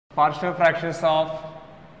partial fractions of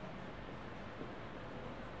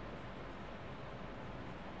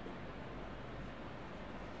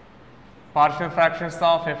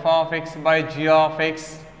f of x by g of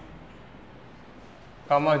x,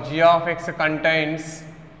 comma g of x contains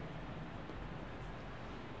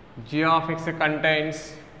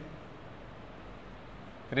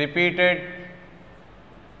repeated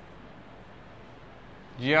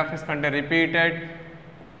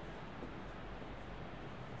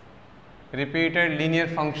repeated linear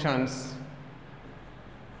functions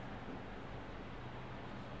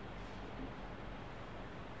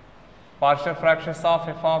partial fractions of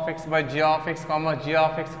f of x by g of x, comma g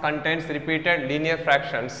of x contains repeated linear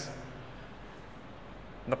fractions.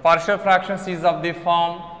 The partial fractions is of the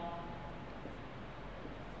form,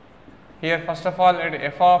 here first of all let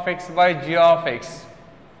f of x by g of x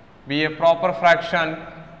be a proper fraction,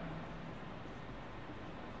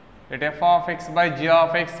 let f of x by g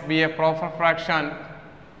of x be a proper fraction,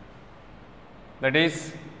 that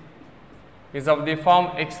is of the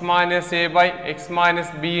form x minus a by x minus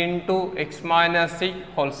b into x minus c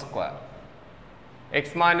whole square,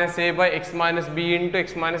 x minus a by x minus b into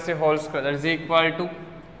x minus c whole square, that is equal to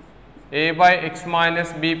a by x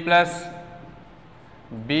minus b plus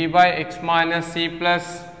b by x minus c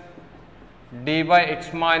plus d by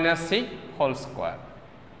x minus c whole square,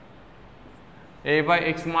 a by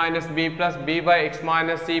x minus b plus b by x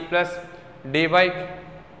minus c plus d by,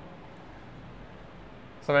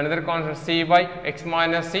 so another constant c by x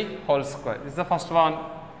minus c whole square. This is the first one,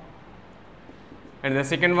 and the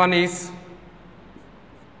second one is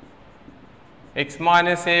x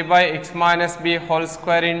minus a by x minus b whole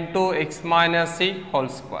square into x minus c whole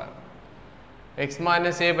square, x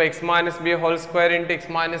minus a by x minus b whole square into x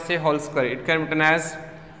minus c whole square. It can be written as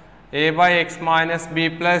a by x minus b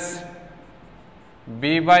plus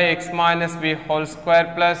b by x minus b whole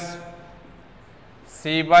square plus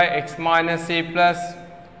c by x minus c plus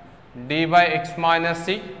d by x minus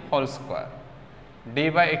c whole square, d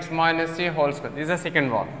by x minus c whole square. This is the second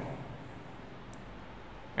one.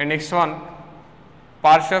 And next one,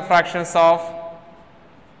 partial fractions of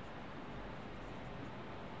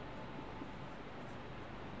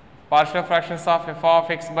f of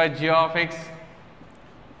x by g of x,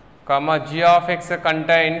 comma g of x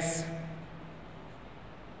contains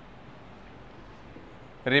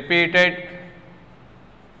repeated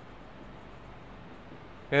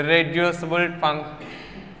irreducible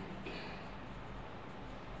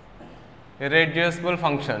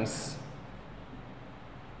functions.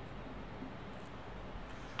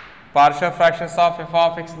 Partial fractions of f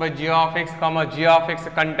of x by g of x, comma g of x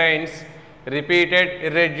contains repeated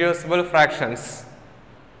irreducible fractions.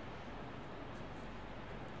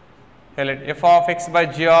 Let f of x by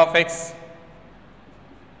g of x,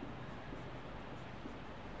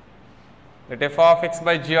 let f of x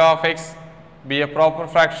by g of x be a proper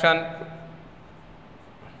fraction,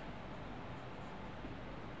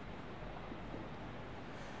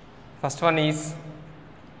 first one is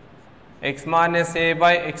x minus a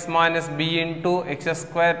by x minus b into x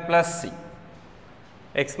square plus c,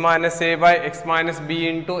 x minus a by x minus b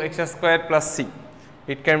into x square plus c.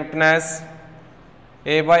 It can be written as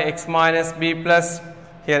a by x minus b plus,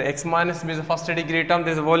 here x minus b is the first degree term,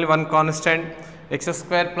 there is only one constant, x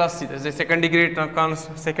square plus c, that is the second degree term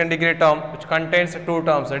which contains two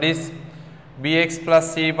terms, that is bx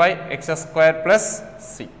plus c by x square plus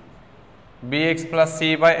c, bx plus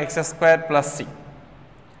c by x square plus c.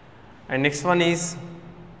 And next one is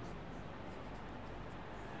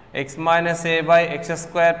x minus a by x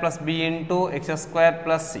square plus b into x square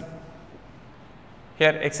plus c.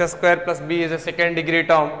 Here x square plus b is a second degree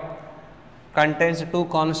term, contains two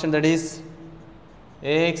constants, that is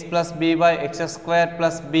ax plus b by x square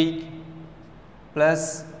plus b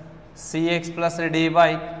plus cx plus d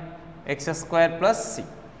by x square plus c,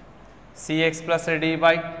 cx plus d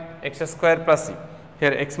by x square plus c.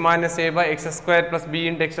 Here x minus a by x square plus b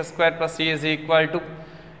into x square plus c is equal to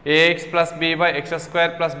ax plus b by x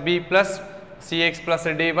square plus b plus cx plus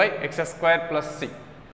d by x square plus c.